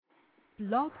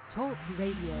Blog Talk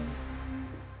Radio.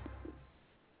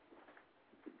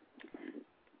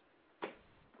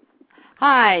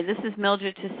 Hi, this is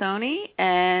Mildred Tassoni,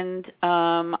 and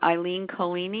Eileen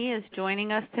Colini is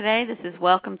joining us today. This is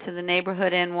Welcome to the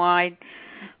Neighborhood NY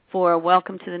for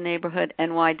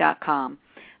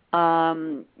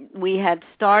WelcomeToTheNeighborhoodNY.com. We had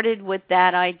started with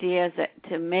that idea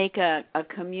to make a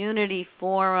community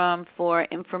forum for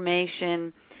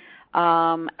information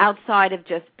outside of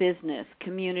just business,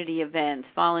 community events,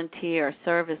 volunteer,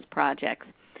 service projects.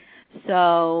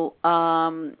 So,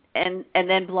 and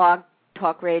then Blog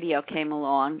Talk Radio came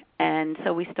along, and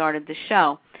so we started the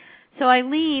show. So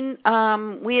Eileen,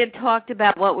 we had talked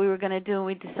about what we were going to do, and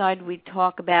we decided we'd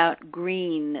talk about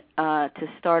green to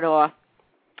start off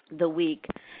the week.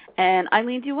 And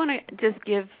Eileen, do you want to just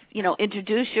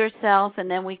introduce yourself, and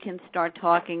then we can start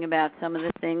talking about some of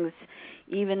the things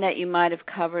even that you might have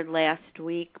covered last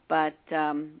week, but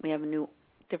we have a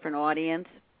different audience.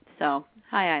 So,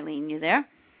 hi, Eileen, you there?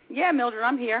 Yeah, Mildred,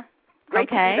 I'm here. Great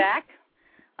to be back.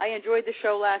 I enjoyed the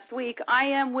show last week. I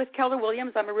am with Keller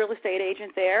Williams. I'm a real estate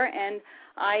agent there, and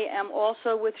I am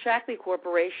also with Shackley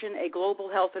Corporation, a global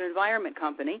health and environment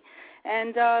company.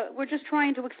 And we're just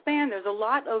trying to expand. There's a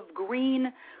lot of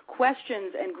green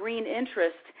questions and green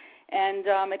interest. And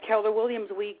at Keller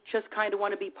Williams, we just kind of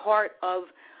want to be part of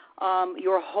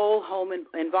your whole home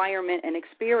environment and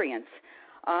experience.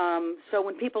 So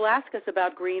when people ask us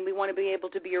about green, we want to be able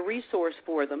to be a resource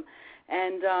for them.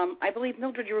 And I believe,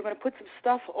 Mildred, you were going to put some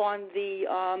stuff on the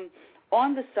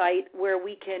site where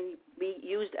we can be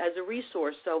used as a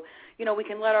resource. So, we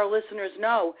can let our listeners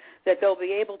know that they'll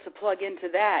be able to plug into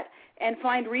that and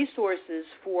find resources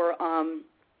for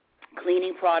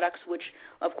cleaning products, which,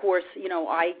 of course,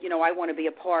 I want to be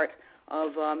a part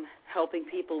of helping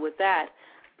people with that.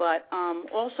 But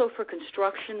also for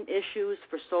construction issues,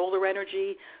 for solar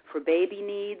energy, for baby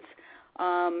needs.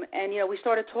 And we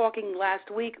started talking last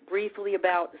week briefly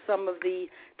about some of the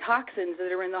toxins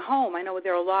that are in the home. I know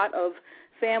there are a lot of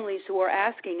families who are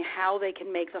asking how they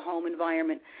can make the home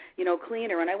environment,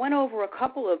 cleaner. And I went over a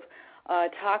couple of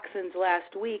toxins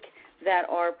last week that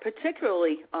are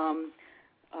particularly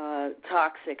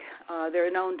toxic.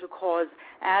 They're known to cause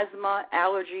asthma,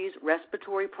 allergies,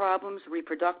 respiratory problems,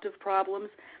 reproductive problems.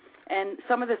 And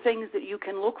some of the things that you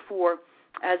can look for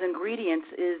as ingredients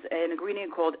is an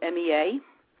ingredient called MEA,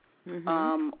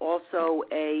 also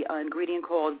an ingredient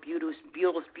called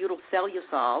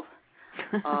butylcellulose,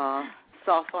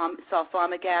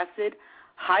 sulfonic acid,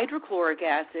 hydrochloric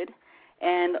acid,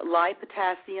 and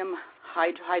potassium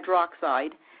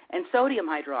hydroxide, and sodium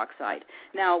hydroxide.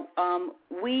 Now,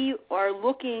 we are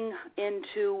looking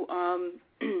into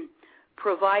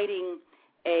providing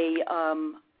a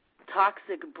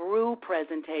toxic brew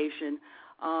presentation.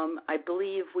 I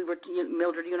believe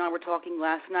Mildred, you and I were talking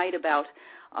last night about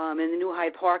in the New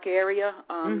Hyde Park area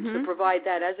to provide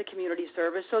that as a community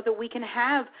service so that we can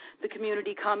have the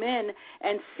community come in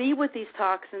and see what these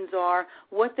toxins are,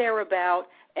 what they're about,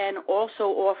 and also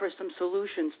offer some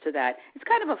solutions to that. It's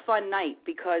kind of a fun night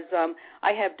because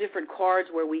I have different cards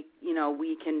where we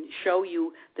can show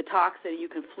you the toxin. You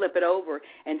can flip it over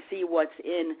and see what's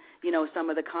in, some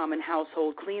of the common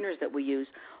household cleaners that we use.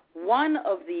 One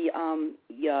of the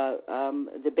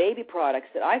baby products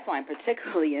that I find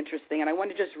particularly interesting, and I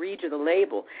want to just read you the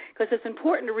label, because it's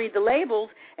important to read the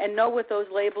labels and know what those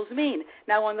labels mean.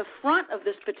 Now, on the front of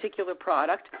this particular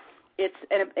product, it's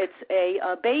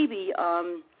a baby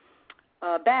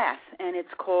bath, and it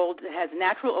has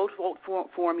natural oat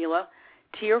formula,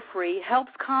 tear-free,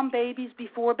 helps calm babies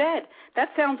before bed.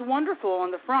 That sounds wonderful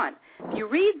on the front. If you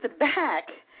read the back,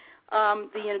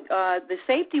 the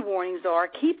safety warnings are: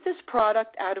 keep this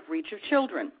product out of reach of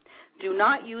children. Do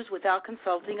not use without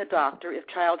consulting a doctor if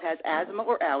child has asthma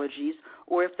or allergies,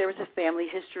 or if there is a family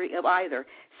history of either.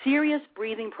 Serious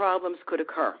breathing problems could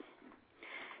occur.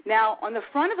 Now, on the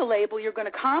front of the label, you're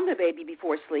going to calm the baby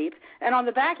before sleep, and on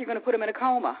the back, you're going to put him in a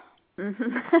coma.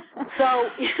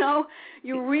 So,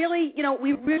 we really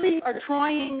are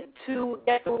trying to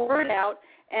get the word out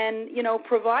and,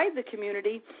 provide the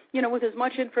community, with as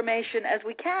much information as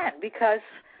we can because,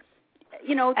 the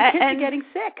kids are getting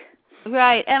sick.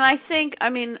 Right. And I think,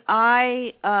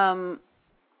 I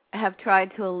have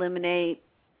tried to eliminate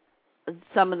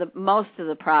most of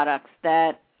the products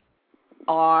that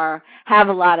have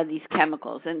a lot of these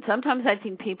chemicals. And sometimes I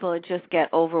think people just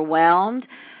get overwhelmed.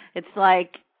 It's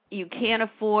like you can't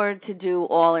afford to do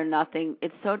all or nothing.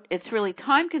 It's really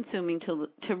time consuming to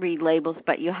read labels,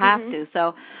 but you have to.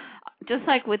 So just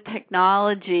like with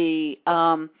technology,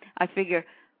 I figure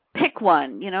pick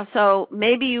one, so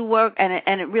maybe you work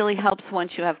and it really helps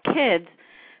once you have kids,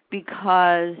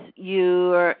 because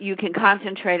you can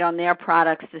concentrate on their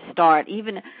products to start.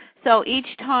 Even so,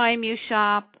 each time you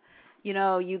shop,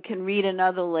 you can read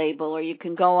another label, or you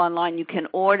can go online. You can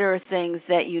order things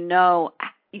that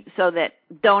so that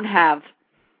don't have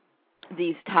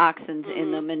these toxins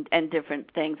in them and different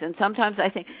things. And sometimes I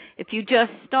think if you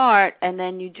just start and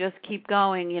then you just keep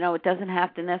going, it doesn't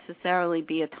have to necessarily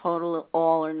be a total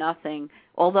all or nothing,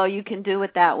 although you can do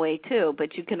it that way too,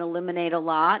 but you can eliminate a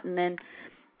lot and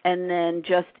then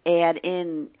just add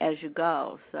in as you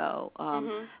go. So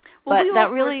but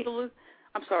that really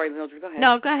I'm sorry, Mildred, go ahead.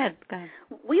 No, go ahead.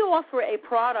 We offer a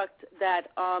product that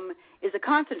is a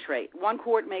concentrate. 1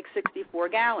 quart makes 64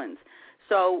 gallons.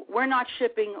 So we're not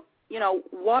shipping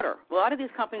water. A lot of these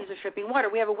companies are shipping water.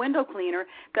 We have a window cleaner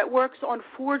that works on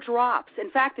 4 drops. In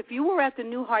fact, if you were at the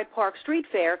New Hyde Park Street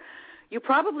Fair, you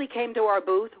probably came to our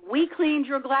booth. We cleaned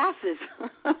your glasses.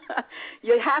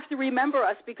 You have to remember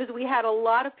us because we had a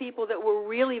lot of people that were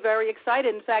really very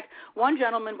excited. In fact, one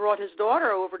gentleman brought his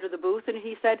daughter over to the booth, and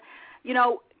he said,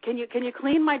 can you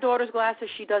clean my daughter's glasses?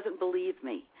 She doesn't believe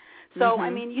me. So, I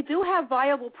mean, you do have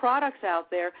viable products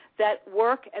out there that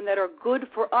work and that are good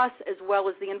for us as well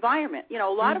as the environment. A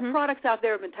lot of products out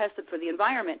there have been tested for the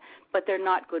environment, but they're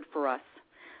not good for us.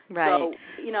 Right. So,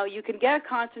 you can get a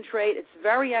concentrate. It's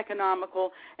very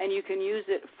economical, and you can use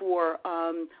it for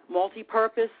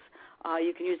multi-purpose.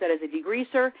 You can use that as a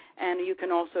degreaser, and you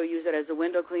can also use it as a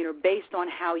window cleaner based on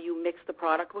how you mix the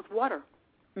product with water.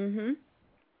 Mhm.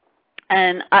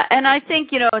 And I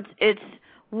think it's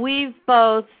we've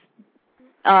both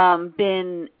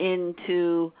been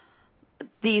into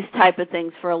these type of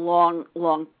things for a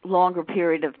longer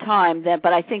period of time.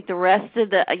 But I think the rest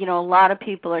of a lot of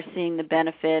people are seeing the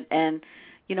benefit and,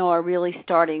 are really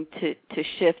starting to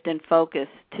shift and focus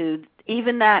to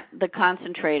even the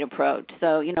concentrate approach.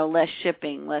 So, less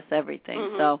shipping, less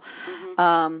everything. So,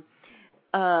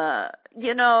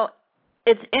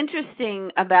 it's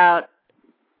interesting about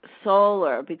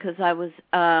solar because I was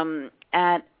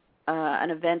at an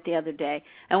event the other day,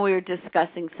 and we were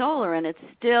discussing solar, and it's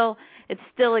still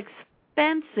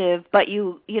expensive, but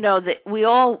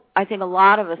I think a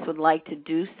lot of us would like to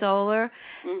do solar,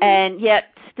 and yet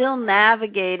still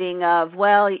navigating of,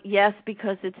 well, yes,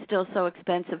 because it's still so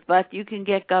expensive, but you can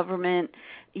get government,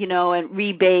 and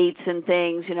rebates and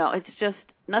things, it's just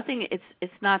nothing,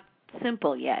 it's not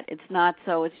simple yet. It's not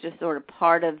so, it's just sort of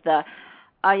part of the,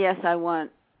 yes, I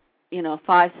want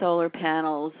 5 solar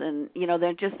panels, and,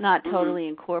 they're just not totally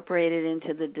incorporated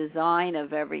into the design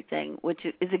of everything, which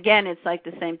is, again, it's like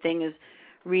the same thing as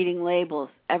reading labels.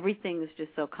 Everything is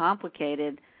just so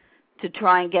complicated to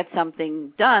try and get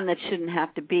something done that shouldn't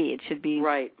have to be. It should be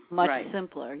much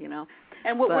simpler,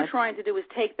 And what we're trying to do is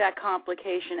take that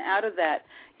complication out of that,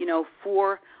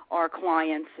 for our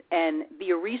clients and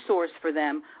be a resource for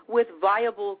them with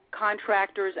viable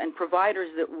contractors and providers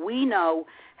that we know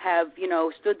have,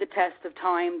 stood the test of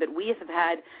time, that we have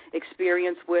had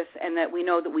experience with, and that we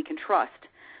know that we can trust.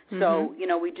 So,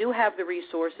 we do have the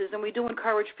resources, and we do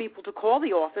encourage people to call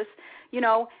the office,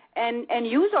 and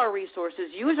use our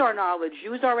resources, use our knowledge,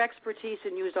 use our expertise,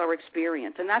 and use our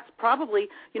experience. And that's probably,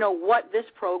 what this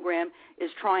program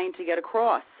is trying to get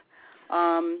across.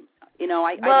 Go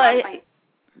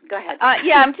ahead.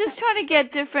 I'm just trying to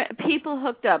get different people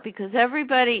hooked up because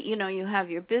everybody, you have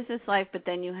your business life, but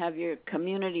then you have your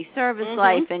community service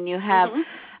life, and you have,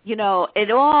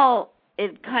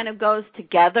 it kind of goes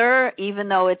together, even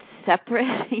though it's separate,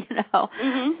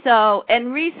 So,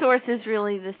 and resource is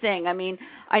really the thing. I mean,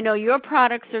 I know your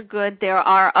products are good. There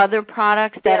are other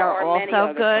products that are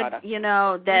also good,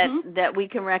 that we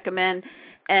can recommend.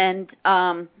 And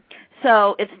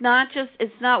so it's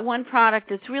not one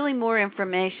product. It's really more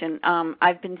information.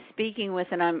 I've been speaking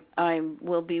with, and I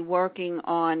will be working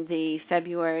on the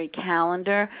February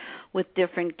calendar with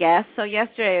different guests. So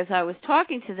yesterday, as I was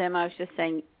talking to them, I was just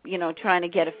saying, trying to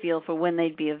get a feel for when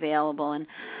they'd be available,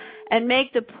 and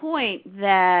make the point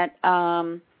that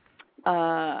I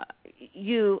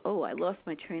lost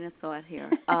my train of thought here.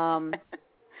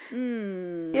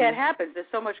 Yeah, it happens. There's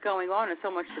so much going on and so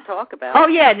much to talk about. Oh,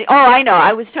 yeah. Oh, I know.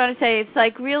 I was trying to say it's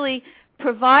like really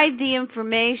provide the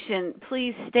information.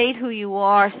 Please state who you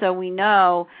are so we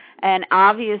know. And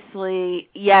obviously,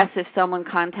 yes, if someone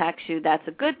contacts you, that's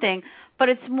a good thing. But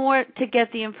it's more to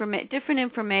get the different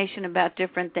information about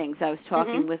different things. I was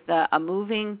talking with a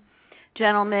moving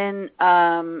gentleman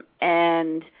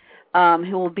and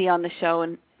who will be on the show,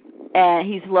 and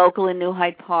he's local in New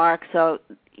Hyde Park. So,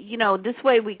 this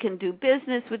way we can do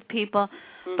business with people.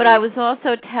 But I was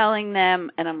also telling them,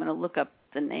 and I'm going to look up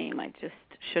the name. I just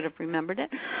should have remembered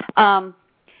it.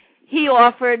 he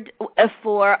offered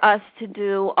for us to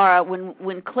do our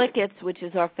when Click It's, which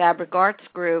is our fabric arts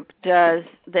group, does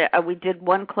we did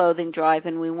one clothing drive,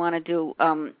 and we want to do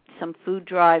some food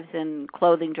drives and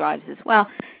clothing drives as well.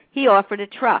 He offered a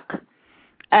truck.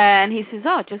 And he says,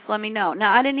 "Oh, just let me know."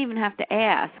 Now, I didn't even have to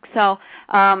ask. So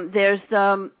there's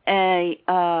a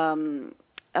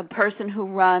person who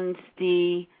runs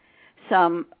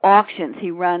some auctions.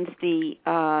 He runs the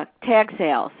tag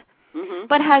sales,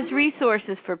 but has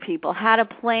resources for people, how to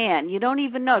plan. You don't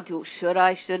even know,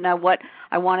 shouldn't I, what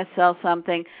I want to sell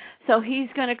something. So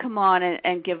he's going to come on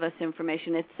and give us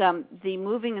information. It's the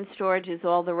moving and storage is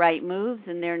all the right moves,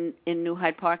 and they're in New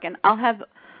Hyde Park. And I'll have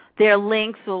their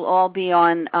links will all be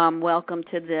on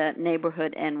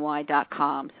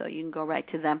WelcomeToTheNeighborhoodNY.com, so you can go right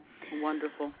to them.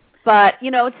 Wonderful. But,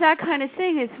 it's that kind of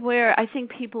thing. It's where I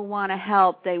think people want to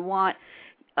help. They want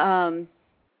to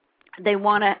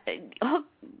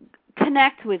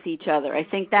connect with each other. I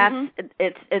think that's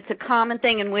it's a common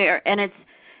thing, and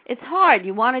it's hard.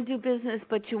 You want to do business,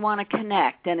 but you want to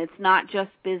connect, and it's not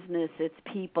just business; it's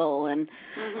people, and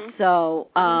so.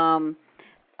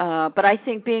 But I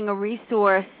think being a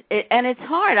resource, and it's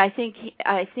hard. I think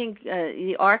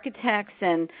the architects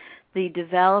and the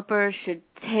developers should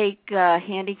take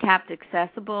handicapped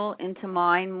accessible into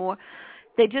mind more.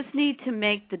 They just need to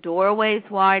make the doorways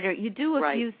wider. You do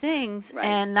a few things,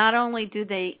 and not only do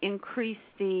they increase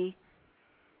the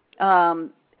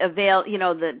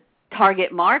the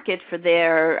target market for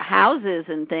their houses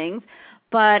and things,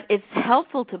 but it's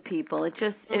helpful to people. It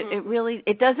just it really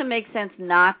doesn't make sense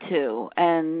not to,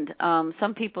 and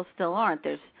some people still aren't.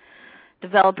 There's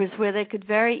developers where they could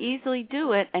very easily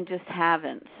do it and just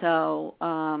haven't. So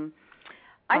I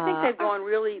think they've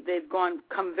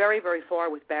come very, very far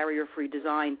with barrier-free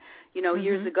design.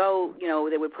 Years ago,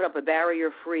 they would put up a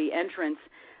barrier-free entrance,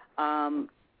 and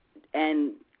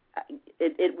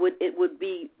it would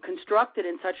be constructed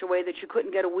in such a way that you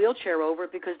couldn't get a wheelchair over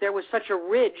it because there was such a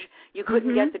ridge you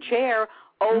couldn't get the chair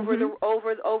over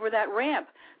over that ramp.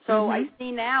 So I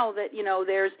see now that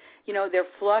they're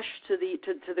flush to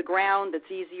the ground.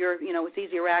 It's easier it's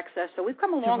easier access. So we've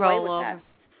come a long way with that.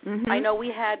 I know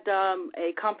we had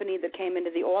a company that came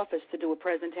into the office to do a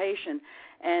presentation,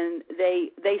 and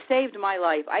they saved my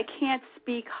life. I can't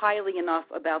speak highly enough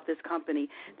about this company.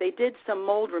 They did some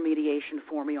mold remediation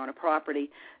for me on a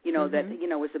property,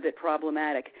 that was a bit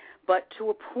problematic, but to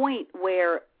a point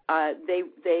where they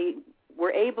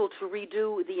were able to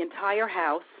redo the entire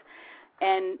house.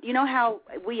 And you know how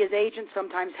we as agents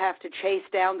sometimes have to chase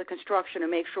down the construction and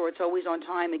make sure it's always on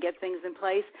time and get things in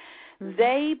place?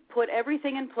 They put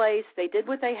everything in place. They did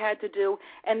what they had to do,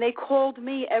 and they called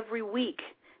me every week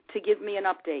to give me an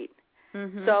update.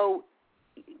 So,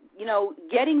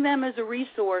 getting them as a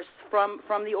resource from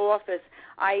the office,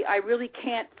 I really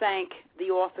can't thank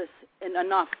the office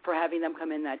enough for having them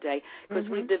come in that day, because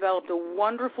we've developed a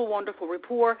wonderful, wonderful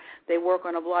rapport. They work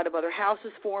on a lot of other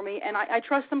houses for me, and I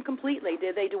trust them completely.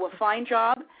 They do a fine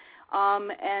job,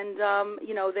 and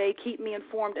they keep me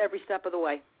informed every step of the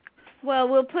way. Well,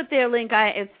 we'll put their link.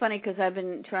 It's funny because I've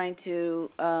been trying to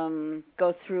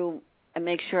go through and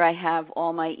make sure I have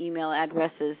all my email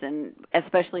addresses, and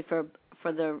especially for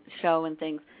the show and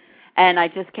things. And I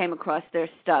just came across their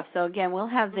stuff. So, again, we'll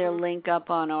have their link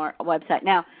up on our website.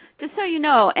 Now, just so you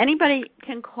know, anybody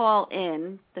can call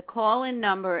in. The call-in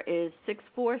number is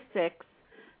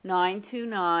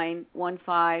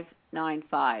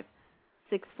 646-929-1595.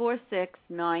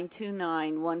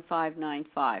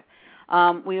 646-929-1595.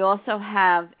 We also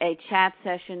have a chat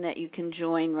session that you can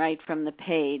join right from the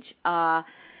page.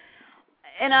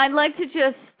 And I'd like to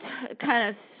just kind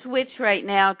of switch right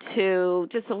now to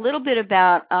just a little bit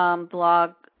about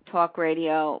Blog Talk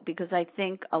Radio, because I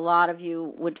think a lot of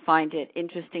you would find it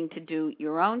interesting to do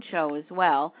your own show as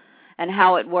well and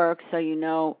how it works, so you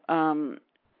know.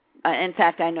 In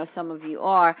fact, I know some of you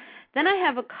are. Then I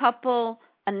have a couple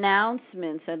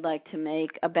announcements I'd like to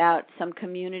make about some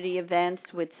community events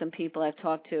with some people I've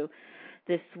talked to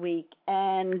this week,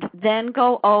 and then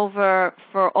go over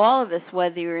for all of us,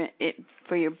 whether you're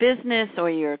for your business or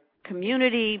your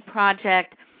community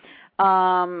project.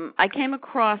 I came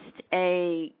across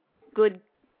a good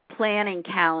planning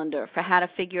calendar for how to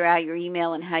figure out your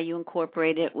email and how you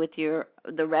incorporate it with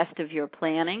the rest of your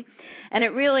planning. And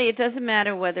it doesn't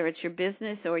matter whether it's your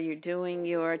business or you're doing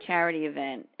your charity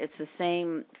event. It's the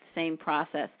same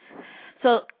process.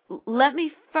 So let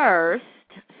me first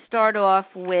start off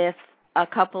with a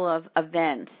couple of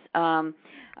events. I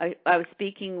was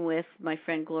speaking with my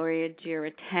friend Gloria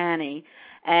Giratani,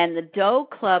 and the Doe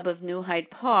Club of New Hyde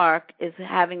Park is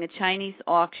having a Chinese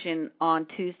auction on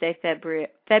Tuesday,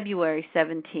 February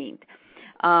 17th.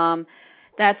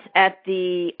 That's at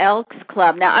the Elks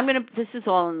Club. Now, this is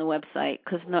all on the website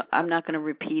because I'm not going to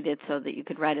repeat it so that you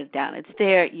could write it down. It's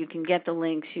there. You can get the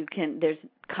links. There's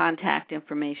contact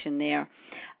information there.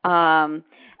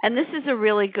 And this is a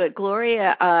really good,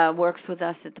 Gloria works with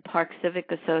us at the Park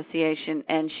Civic Association,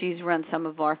 and she's run some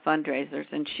of our fundraisers,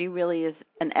 and she really is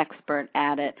an expert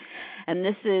at it. And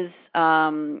this is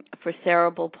for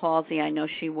cerebral palsy. I know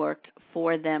she worked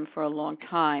for them for a long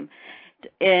time.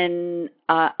 In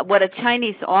what a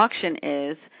Chinese auction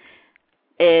is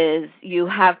you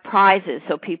have prizes,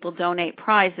 so people donate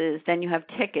prizes, then you have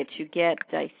tickets. You get,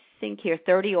 I think here,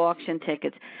 30 auction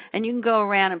tickets, and you can go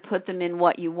around and put them in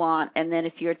what you want, and then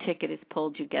if your ticket is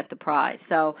pulled, you get the prize.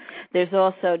 So there's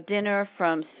also dinner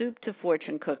from soup to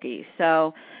fortune cookies.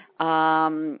 So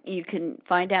you can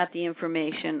find out the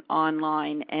information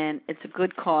online, and it's a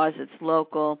good cause. It's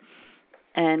local,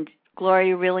 and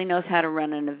Gloria really knows how to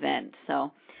run an event.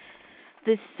 So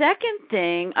the second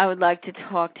thing I would like to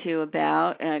talk to you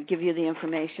about, give you the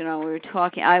information on, we were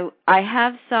talking, I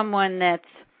have someone that's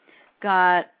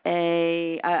got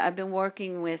I've been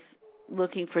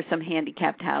looking for some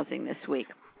handicapped housing this week.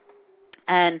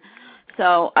 And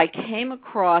so I came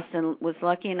across and was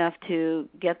lucky enough to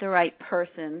get the right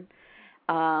person,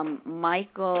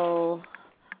 Michael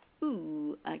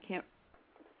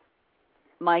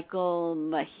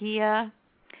Mejia,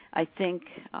 I think.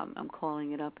 I'm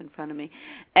calling it up in front of me.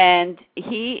 And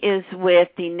he is with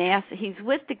he's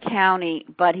with the county,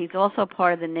 but he's also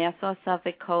part of the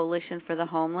Nassau-Suffolk Coalition for the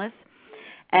Homeless.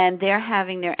 And they're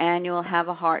having their annual Have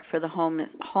a Heart for the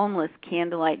Homeless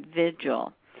Candlelight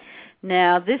Vigil.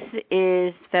 Now, this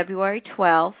is February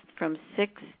 12th from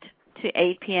 6 to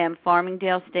 8 p.m.,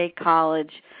 Farmingdale State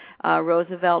College,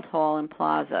 Roosevelt Hall and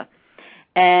Plaza.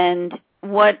 And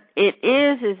what it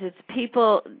is it's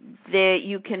people that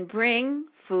you can bring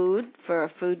food for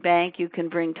a food bank. You can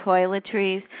bring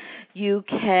toiletries. You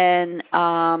can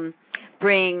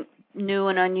bring new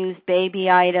and unused baby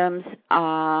items,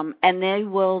 and they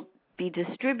will be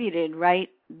distributed right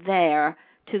there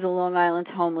to the Long Island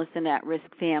homeless and at-risk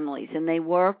families. And they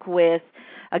work with,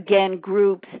 again,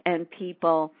 groups and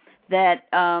people that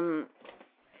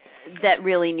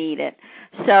really need it.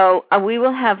 So we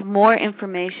will have more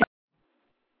information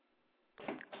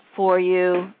for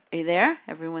you. Are you there?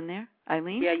 Everyone there?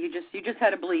 Eileen? Yeah, you just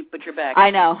had a bleep, but you're back. I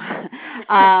know.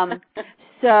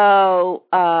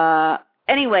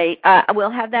 Anyway,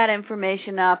 we'll have that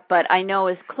information up, but I know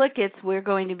as Click-Its, we're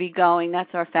going to be going,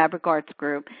 that's our Fabric Arts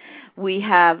group. We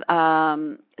have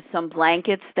some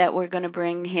blankets that we're going to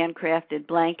bring, handcrafted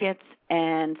blankets,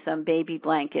 and some baby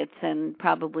blankets, and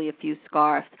probably a few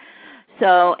scarves.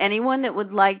 So anyone that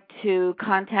would like to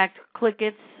contact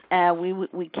Click-Its,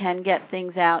 we can get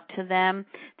things out to them.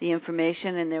 The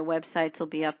information and their websites will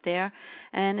be up there,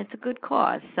 and it's a good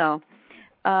cause. So,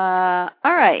 all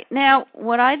right. Now,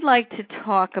 what I'd like to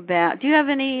talk about, do you have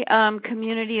any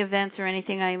community events or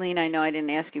anything, Eileen? I know I didn't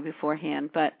ask you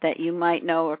beforehand, but that you might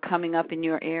know are coming up in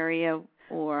your area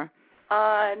or...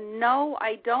 No,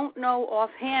 I don't know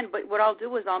offhand, but what I'll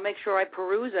do is I'll make sure I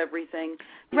peruse everything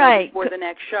before the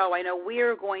next show. I know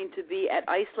we're going to be at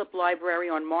Islip Library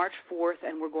on March 4th,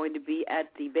 and we're going to be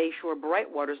at the Bayshore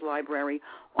Brightwaters Library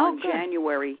on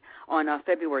February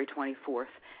 24th.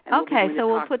 And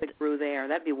we'll put through there.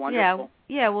 That'd be wonderful.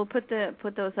 Yeah, we'll put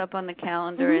those up on the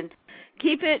calendar, and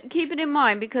keep it in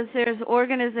mind, because there's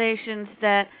organizations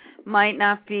that might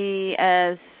not be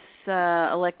as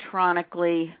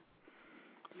electronically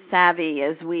savvy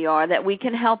as we are, that we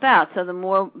can help out. So the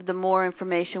more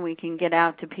information we can get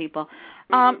out to people.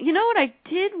 You know what I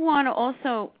did want to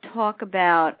also talk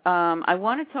about? I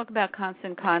want to talk about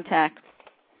Constant Contact,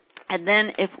 and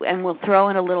then we'll throw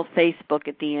in a little Facebook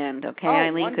at the end, okay,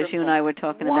 Eileen? Because you and I were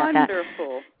talking about that.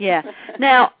 Wonderful. Yeah.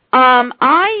 Now,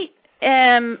 I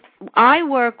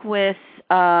work with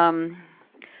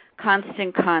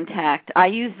Constant Contact. I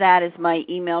use that as my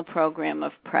email program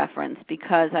of preference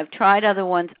because I've tried other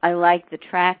ones. I like the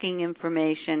tracking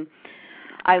information.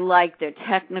 I like their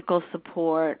technical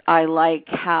support. I like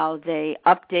how they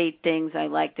update things. I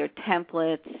like their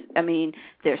templates.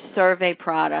 Their survey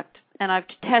product. And I've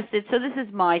tested, so this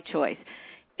is my choice.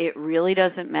 It really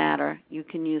doesn't matter. You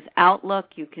can use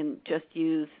Outlook. You can just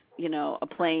use, a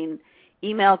plain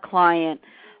email client.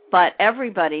 But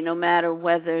everybody, no matter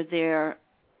whether they're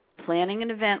planning an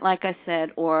event, like I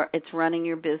said, or it's running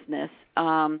your business,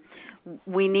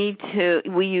 we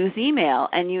use email,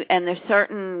 and there's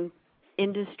certain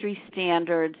industry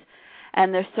standards,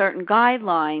 and there's certain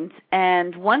guidelines.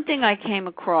 And one thing I came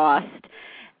across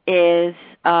is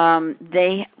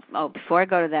before I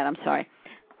go to that, I'm sorry.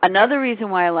 another reason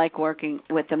why I like working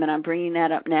with them, and I'm bringing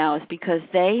that up now, is because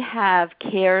they have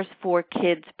Cares for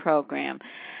Kids program.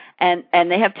 And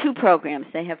they have two programs.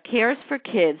 They have Cares for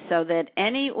Kids, so that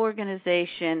any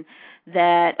organization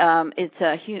that it's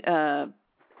a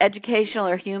educational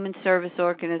or human service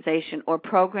organization or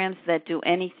programs that do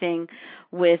anything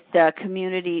with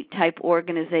community-type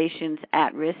organizations,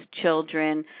 at-risk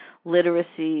children,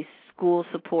 literacy, school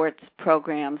supports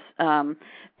programs,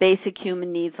 basic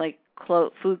human needs like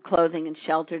food, clothing, and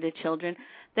shelter to children,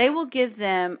 they will give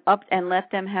them up and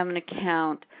let them have an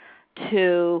account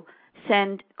to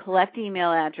collect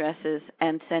email addresses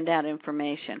and send out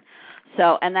information.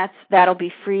 So, and that'll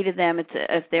be free to them.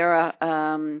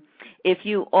 If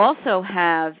you also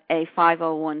have a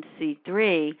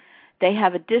 501c3, they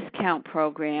have a discount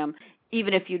program,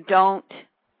 even if you don't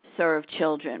serve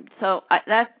children. So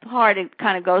that part, it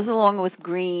kind of goes along with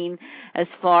green as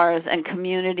far as, and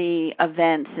community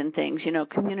events and things,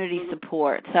 community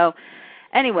support. So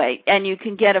anyway, and you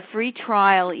can get a free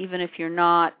trial even if you're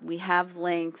not. We have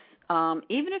links.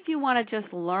 Even if you want to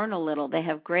just learn a little, they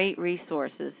have great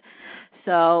resources.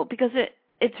 So, because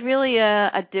it's really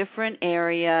a different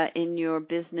area in your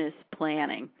business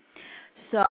planning.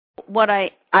 So what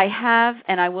I have,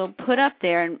 and I will put up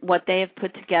there, and what they have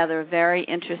put together, a very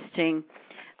interesting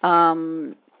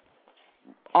article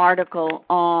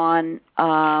on,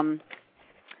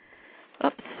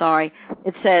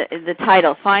 it said the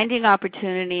title, Finding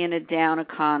Opportunity in a Down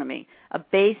Economy, a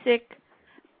basic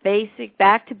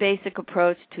back-to-basic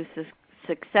approach to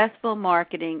successful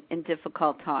marketing in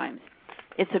difficult times.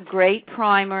 It's a great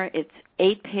primer. It's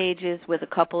 8 pages with a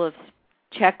couple of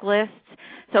checklists.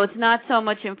 So it's not so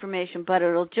much information, but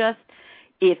it'll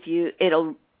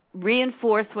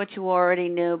reinforce what you already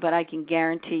knew, but I can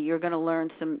guarantee you're going to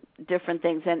learn some different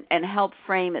things and help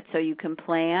frame it so you can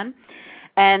plan.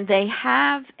 And they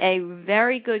have a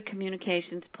very good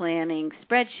communications planning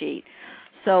spreadsheet.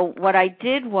 So what I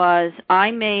did was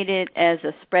I made it as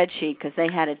a spreadsheet because they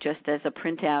had it just as a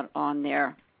printout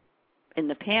in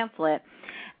the pamphlet.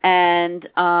 And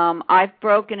I've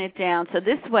broken it down. So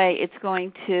this way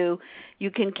you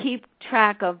can keep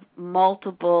track of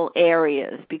multiple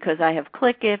areas because I have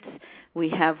Click-Its. We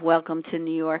have Welcome to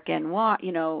New York NY,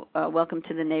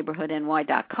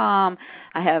 WelcomeToTheNeighborhoodNY.com.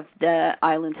 I have the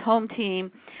Islands Home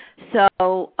Team.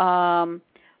 So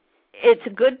it's a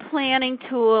good planning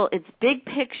tool. It's big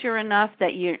picture enough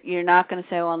that you're not going to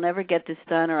say, I'll never get this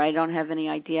done, or I don't have any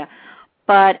idea.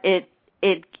 But it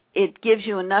gives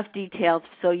you enough details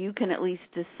so you can at least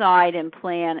decide and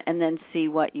plan and then see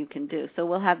what you can do. So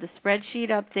we'll have the spreadsheet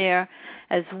up there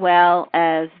as well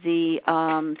as the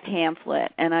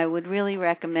pamphlet. And I would really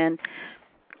recommend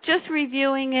just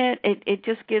reviewing it. It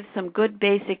just gives some good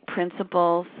basic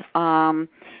principles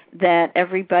that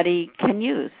everybody can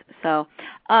use. So,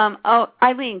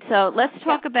 Eileen, so let's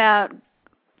talk about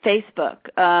Facebook.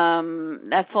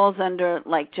 That falls under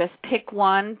just pick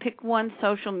one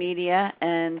social media.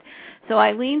 And so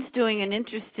Eileen's doing an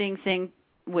interesting thing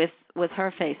with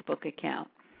her Facebook account.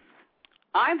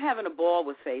 I'm having a ball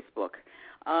with Facebook.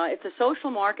 It's a social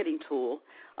marketing tool.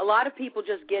 A lot of people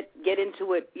just get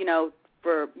into it, to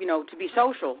be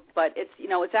social, but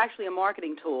it's actually a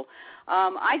marketing tool.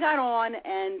 I got on,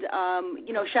 and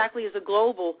Shackley is a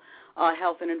global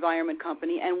health and environment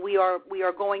company, and we are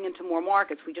going into more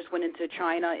markets. We just went into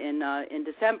China in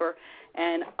December,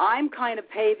 and I'm kind of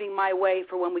paving my way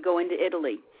for when we go into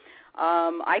Italy.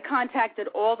 I contacted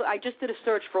I just did a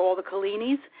search for all the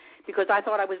Collinis because I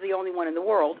thought I was the only one in the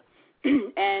world.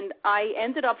 And I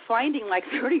ended up finding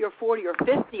 30 or 40 or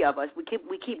 50 of us.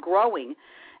 We keep growing.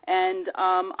 And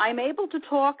I'm able to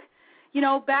talk,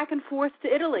 back and forth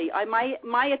to Italy. My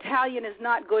Italian is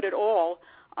not good at all,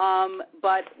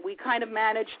 but we kind of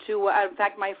managed to, in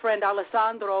fact, my friend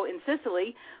Alessandro in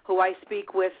Sicily, who I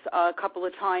speak with a couple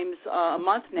of times a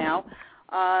month now,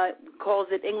 calls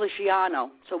it Englishiano,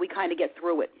 so we kind of get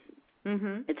through it.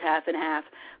 Mm-hmm. It's half and half.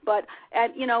 But,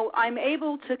 I'm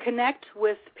able to connect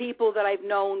with people that I've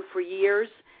known for years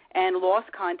and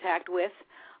lost contact with.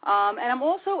 And I'm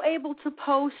also able to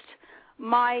post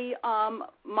my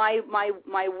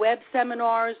web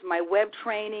seminars, my web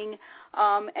training,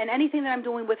 and anything that I'm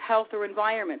doing with health or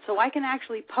environment. So I can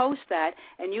actually post that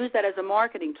and use that as a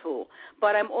marketing tool.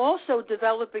 But I'm also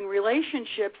developing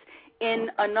relationships in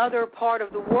another part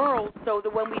of the world so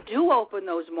that when we do open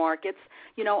those markets,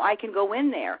 I can go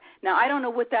in there. Now, I don't know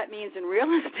what that means in real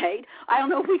estate. I don't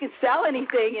know if we can sell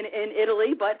anything in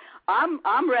Italy, but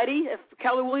I'm ready. If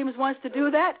Keller Williams wants to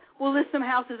do that, we'll list some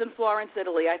houses in Florence,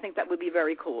 Italy. I think that would be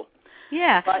very cool.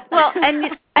 Yeah. Well,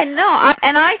 and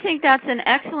I think that's an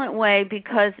excellent way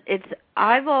because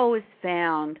I've always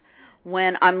found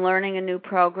when I'm learning a new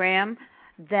program,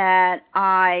 that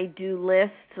I do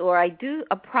lists or I do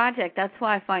a project. That's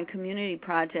why I find community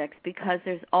projects, because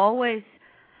there's always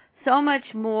so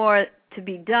much more to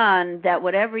be done that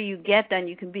whatever you get done,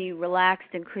 you can be relaxed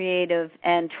and creative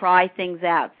and try things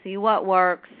out. See what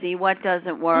works, see what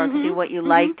doesn't work, see what you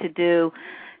like to do,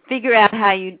 figure out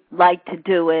how you like to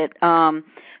do it.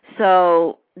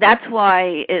 So that's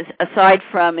why, aside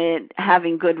from it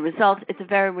having good results, it's a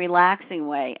very relaxing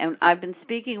way. And I've been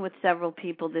speaking with several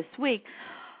people this week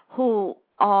who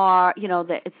are,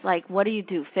 it's like, what do you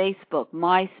do? Facebook,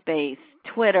 MySpace,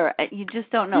 Twitter, you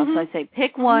just don't know. So I say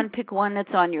pick one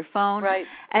that's on your phone, right,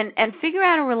 and figure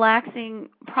out a relaxing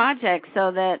project,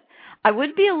 so that I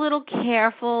would be a little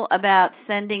careful about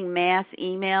sending mass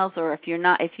emails, or if you're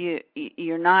not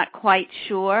quite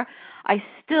sure, I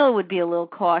still would be a little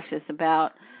cautious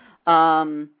about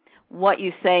what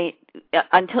you say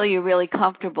until you're really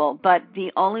comfortable. But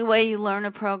the only way you learn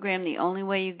a program, the only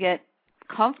way you get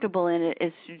comfortable in it,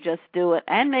 is to just do it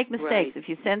and make mistakes. Right. If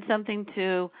you send something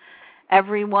to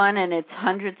everyone and it's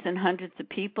hundreds and hundreds of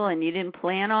people and you didn't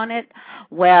plan on it,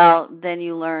 well, then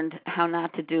you learned how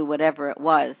not to do whatever it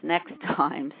was next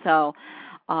time. So,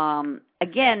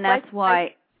 again, that's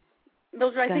why...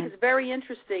 Mildred, I think it's very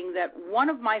interesting that one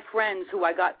of my friends, who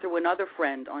I got through another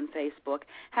friend on Facebook,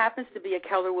 happens to be a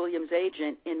Keller Williams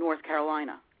agent in North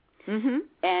Carolina. Mm-hmm.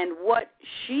 And what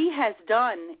she has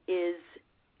done is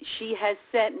she has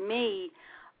sent me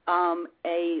a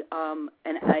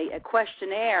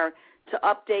questionnaire to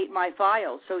update my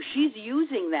files. So she's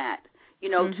using that,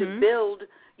 to build,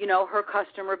 her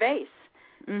customer base.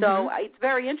 So it's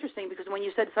very interesting, because when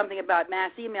you said something about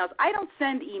mass emails, I don't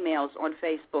send emails on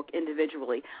Facebook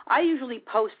individually. I usually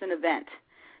post an event,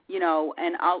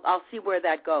 and I'll see where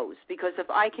that goes. Because if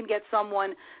I can get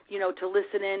someone, to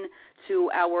listen in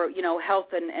to our,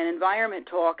 health and environment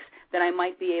talks, then I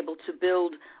might be able to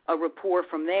build a rapport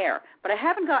from there. But I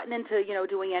haven't gotten into,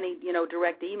 doing any,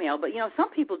 direct email. But, some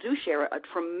people do share a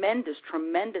tremendous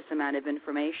amount of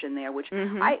information there, which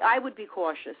I would be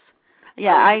cautious.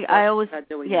 Yeah, I always,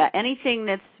 anything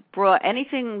that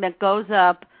goes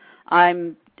up,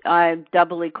 I'm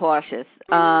doubly cautious.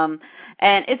 And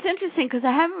it's interesting, because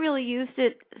I haven't really used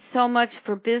it so much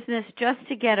for business, just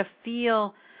to get a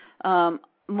feel,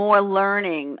 more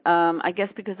learning. I guess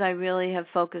because I really have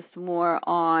focused more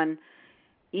on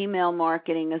email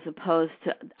marketing, as opposed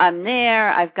to, I'm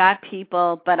there, I've got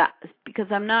people, but because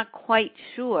I'm not quite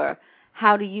sure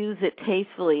how to use it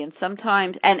tastefully. And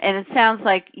sometimes, and it sounds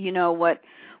like,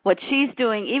 what she's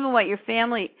doing, even what your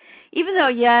family, even though,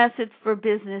 yes, it's for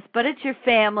business, but it's your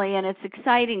family, and it's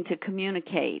exciting to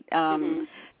communicate. We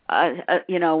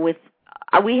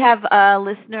have a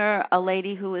listener, a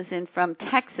lady who is from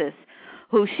Texas,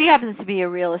 who, she happens to be a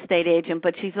real estate agent,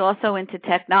 but she's also into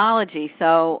technology.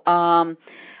 So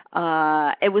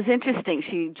it was interesting.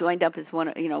 She joined up as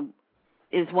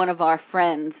is one of our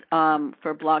friends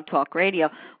for Blog Talk Radio,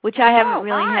 which I haven't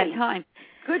really had time.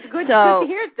 Good so, to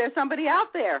hear there's somebody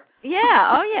out there.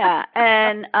 Yeah, oh yeah.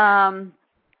 And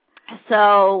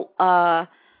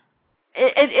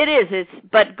it is.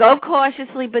 But go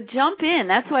cautiously, but jump in.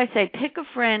 That's why I say pick a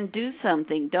friend, do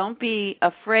something. Don't be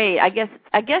afraid. I guess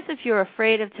if you're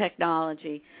afraid of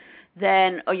technology,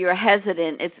 then, or you're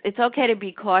hesitant, it's okay to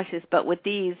be cautious. But with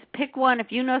these, pick one.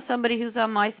 If you know somebody who's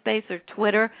on MySpace or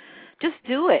Twitter, just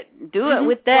do it. Do it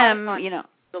with them. It's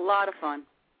a lot of fun.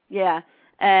 Yeah,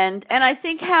 and I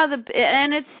think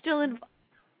and it's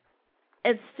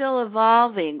still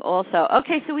evolving. Also,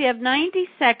 okay. So we have 90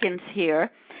 seconds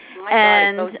here,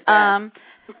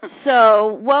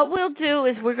 so what we'll do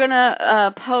is we're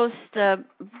gonna post.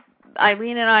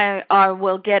 Eileen and I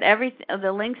will get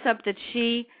the links up that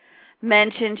she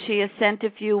mentioned. She has sent a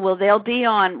few. Well, they'll be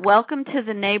on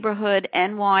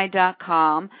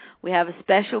WelcomeToTheNeighborhoodNY.com. We have a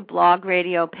special blog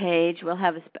radio page. We'll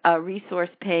have a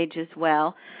resource page as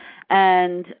well.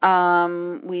 And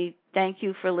we thank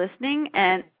you for listening.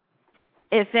 And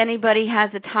if anybody has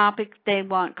a topic they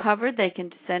want covered, they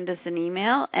can send us an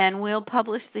email, and we'll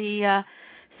publish the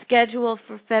schedule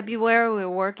for February. We're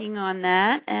working on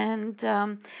that. And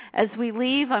as we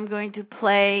leave, I'm going to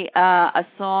play a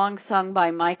song sung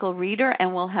by Michael Reeder,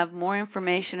 and we'll have more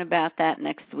information about that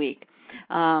next week.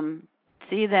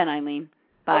 See you then, Eileen.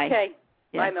 Bye. Okay.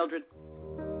 Yeah. Bye, Mildred.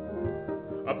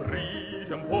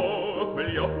 Aprite un po'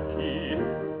 quegli occhi,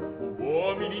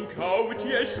 uomini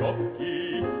incauti e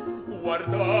sciocchi,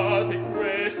 guardate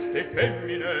queste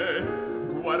femmine,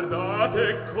 guardate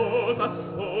cosa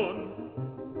son,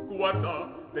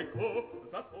 guardate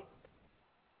cosa son.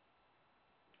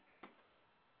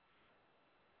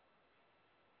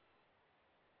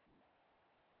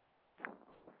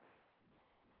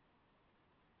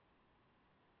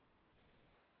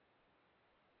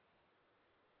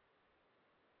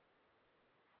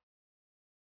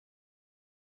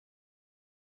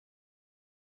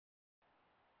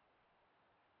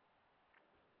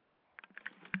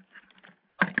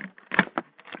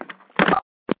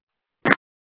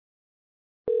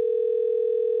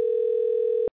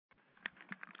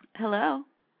 Hello?